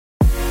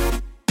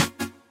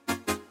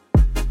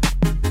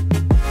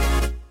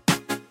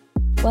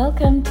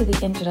Welcome to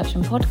the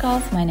Introduction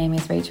podcast. My name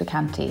is Rachel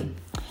Canty.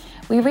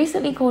 We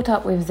recently caught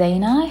up with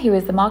Zaïna, who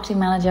is the marketing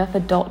manager for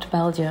Dott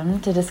Belgium,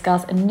 to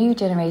discuss a new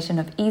generation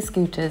of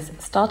e-scooters,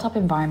 startup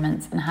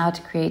environments, and how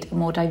to create a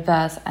more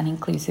diverse and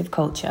inclusive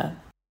culture.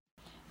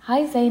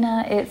 Hi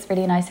Zaïna, it's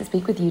really nice to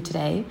speak with you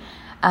today.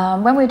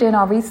 When we were doing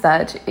our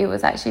research, it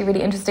was actually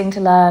really interesting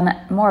to learn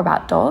more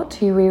about Dott,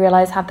 who we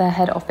realised have their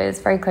head office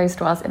very close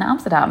to us in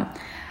Amsterdam.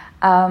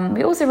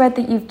 We also read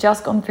that you've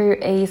just gone through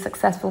a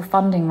successful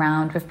funding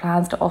round with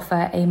plans to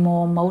offer a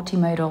more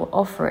multimodal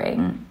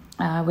offering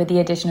with the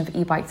addition of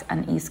e-bikes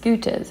and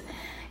e-scooters.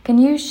 Can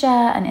you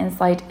share an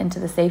insight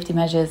into the safety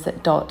measures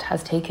that Dott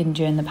has taken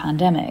during the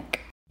pandemic?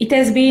 It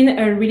has been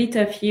a really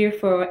tough year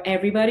for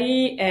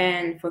everybody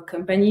and for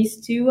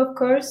companies too, of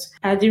course.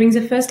 During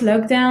the first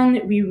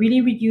lockdown, we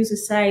really reduced the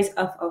size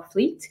of our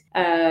fleet.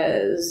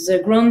 The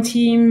ground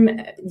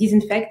team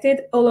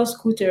disinfected all our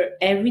scooters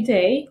every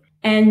day,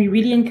 and we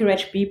really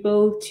encourage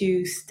people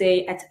to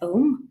stay at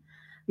home.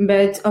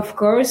 But of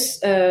course,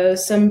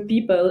 some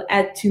people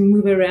had to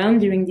move around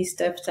during this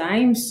tough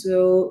time.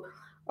 So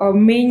our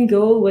main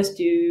goal was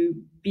to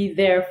be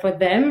there for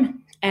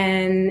them.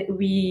 And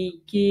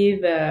we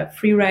give a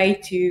free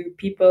ride to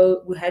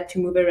people who had to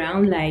move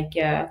around, like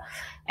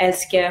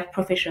healthcare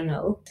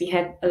professionals. We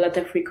had a lot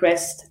of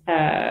requests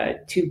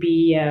to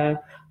be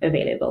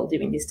available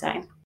during this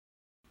time.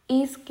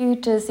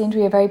 E-scooters seem to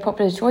be a very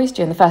popular choice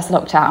during the first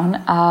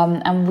lockdown,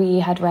 and we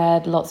had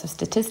read lots of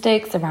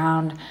statistics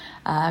around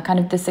kind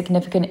of the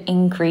significant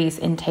increase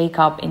in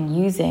take-up in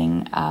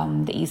using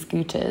the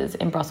e-scooters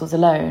in Brussels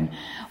alone.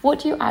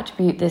 What do you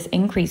attribute this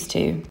increase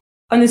to?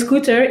 On a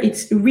scooter,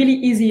 it's really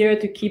easier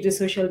to keep the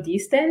social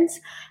distance,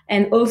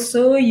 and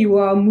also you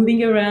are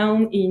moving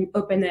around in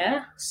open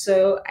air.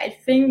 So I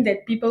think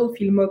that people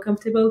feel more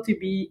comfortable to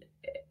be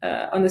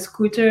on a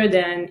scooter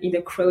than in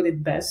a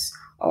crowded bus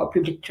or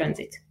public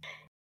transit.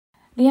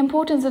 The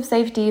importance of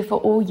safety for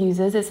all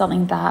users is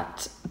something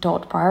that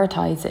Dott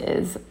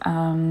prioritizes.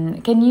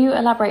 Can you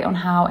elaborate on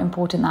how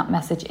important that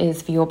message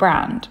is for your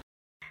brand?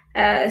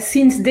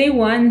 Since day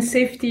one,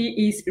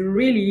 safety is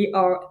really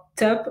our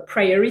top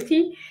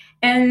priority.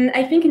 And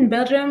I think in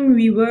Belgium,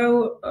 we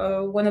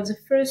were one of the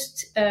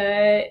first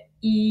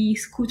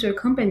e-scooter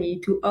company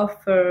to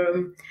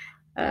offer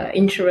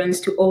insurance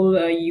to all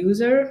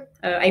users.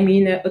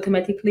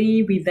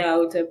 Automatically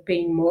without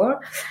paying more.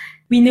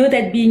 We know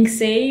that being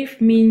safe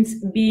means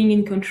being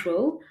in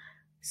control.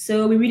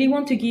 So we really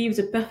want to give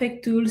the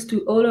perfect tools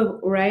to all of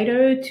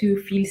riders to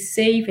feel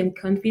safe and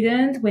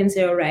confident when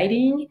they are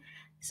riding.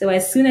 So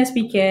as soon as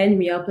we can,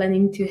 we are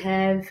planning to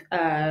have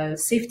a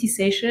safety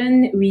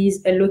session with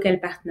a local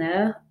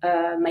partner,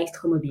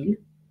 Maestro Mobile.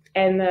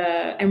 And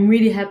I'm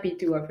really happy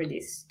to offer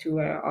this to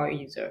our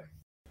user.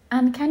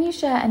 And can you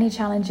share any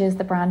challenges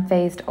the brand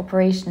faced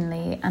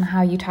operationally and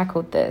how you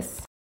tackled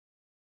this?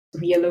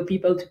 We allow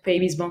people to pay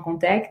with bank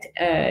contact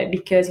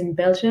because in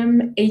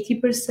Belgium,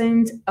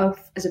 80% of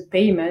the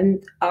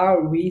payment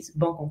are with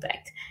bank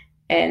contact.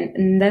 And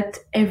not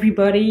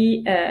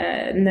everybody,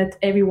 not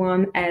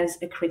everyone has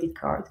a credit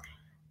card.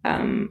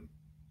 And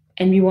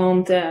we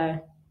want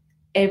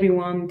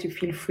everyone to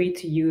feel free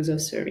to use our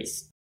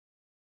service.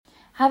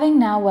 Having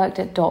now worked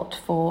at Dott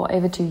for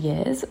over 2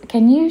 years,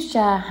 can you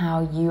share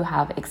how you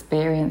have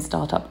experienced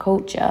startup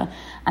culture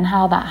and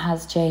how that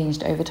has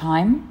changed over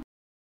time?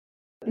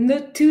 No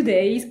 2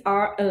 days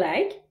are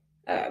alike,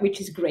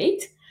 which is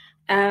great.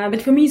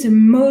 But for me, the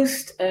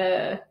most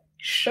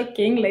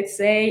shocking, let's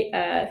say,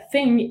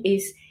 thing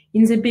is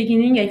in the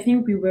beginning, I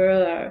think we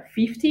were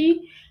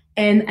 50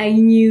 and I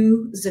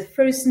knew the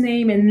first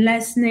name and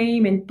last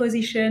name and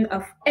position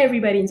of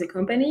everybody in the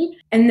company.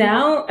 And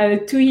now,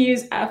 2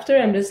 years after,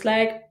 I'm just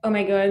like, oh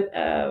my God,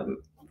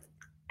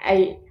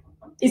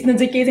 it's not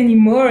the case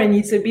anymore. And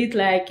it's a bit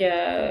like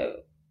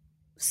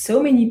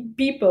so many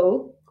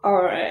people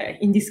are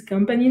in this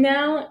company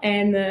now.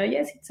 And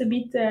yes, it's a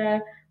bit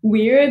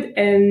weird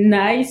and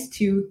nice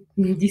to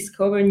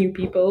discover new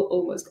people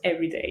almost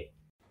every day.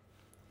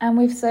 And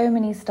with so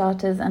many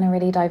starters and a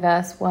really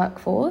diverse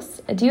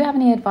workforce, do you have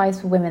any advice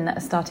for women that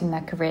are starting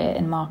their career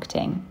in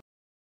marketing?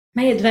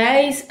 My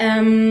advice,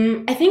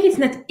 I think it's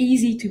not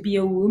easy to be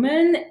a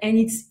woman, and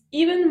it's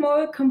even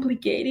more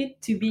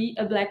complicated to be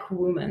a Black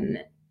woman.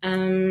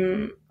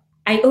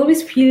 I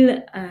always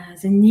feel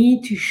the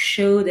need to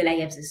show that I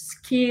have the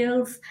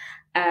skills,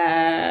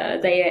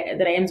 that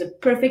I am the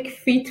perfect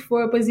fit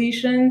for a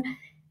position.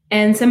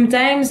 And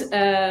sometimes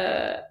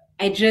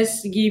I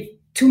just give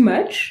too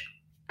much.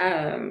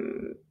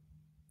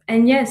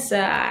 And yes,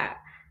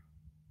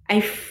 I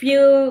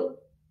feel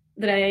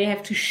that I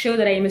have to show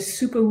that I am a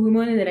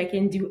superwoman and that I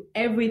can do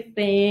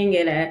everything.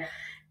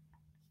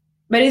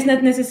 But it's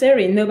not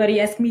necessary. Nobody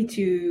asked me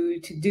to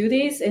do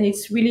this. And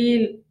it's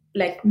really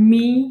like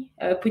me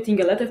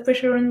putting a lot of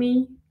pressure on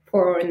me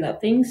for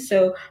nothing.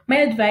 So my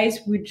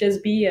advice would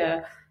just be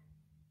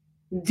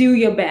do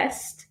your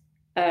best,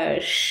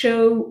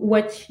 show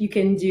what you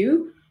can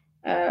do,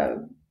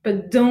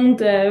 but don't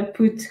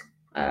put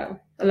a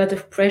lot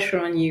of pressure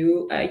on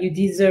you. You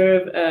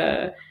deserve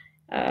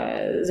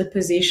the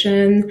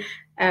position.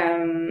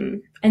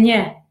 And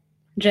yeah,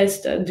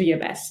 just do your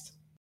best.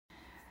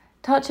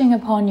 Touching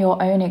upon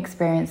your own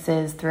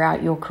experiences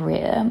throughout your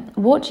career,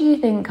 what do you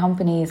think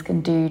companies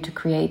can do to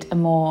create a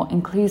more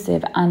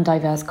inclusive and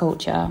diverse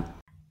culture?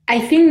 I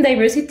think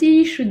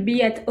diversity should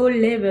be at all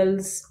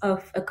levels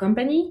of a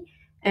company,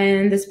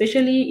 and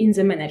especially in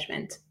the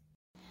management.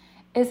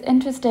 It's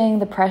interesting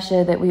the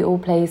pressure that we all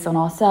place on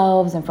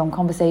ourselves, and from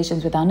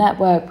conversations with our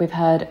network, we've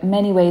heard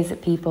many ways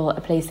that people are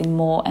placing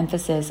more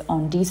emphasis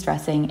on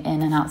de-stressing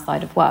in and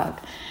outside of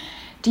work.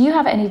 Do you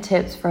have any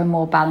tips for a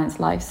more balanced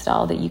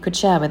lifestyle that you could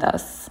share with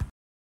us?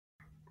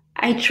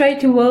 I try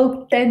to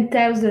walk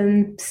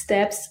 10,000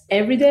 steps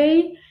every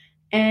day,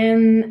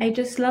 and I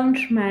just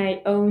launched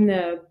my own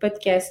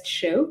podcast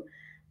show,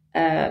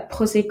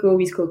 Prosecco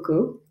with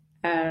Coco,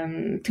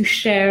 to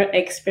share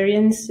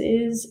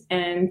experiences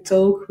and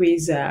talk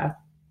with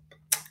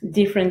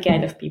different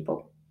kind of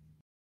people.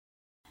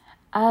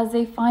 As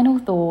a final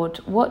thought,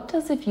 what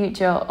does the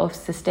future of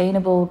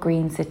sustainable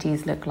green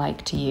cities look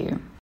like to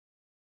you?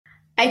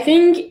 I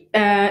think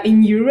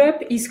in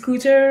Europe,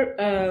 e-scooter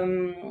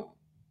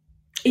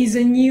is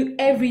a new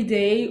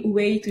everyday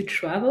way to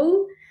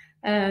travel.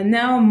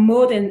 Now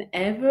more than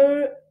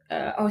ever,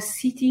 our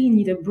city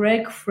need a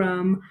break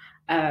from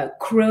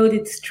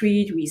crowded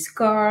street with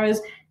cars,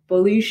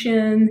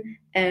 pollution,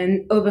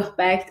 and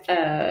overpacked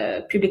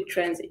public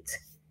transit.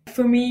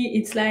 For me,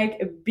 it's like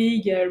a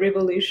big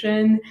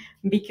revolution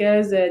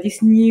because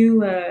this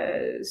new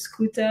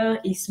scooter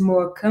is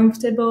more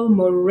comfortable,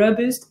 more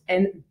robust,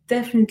 and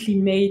definitely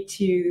made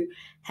to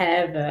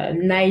have a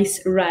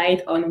nice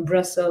ride on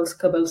Brussels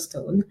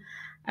cobblestone.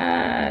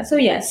 So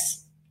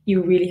yes,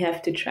 you really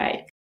have to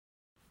try.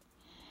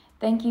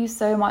 Thank you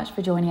so much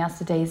for joining us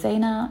today,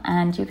 Zaïna,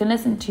 and you can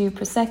listen to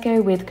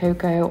Prosecco with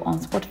Coco on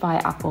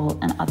Spotify, Apple,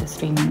 and other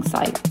streaming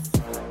sites.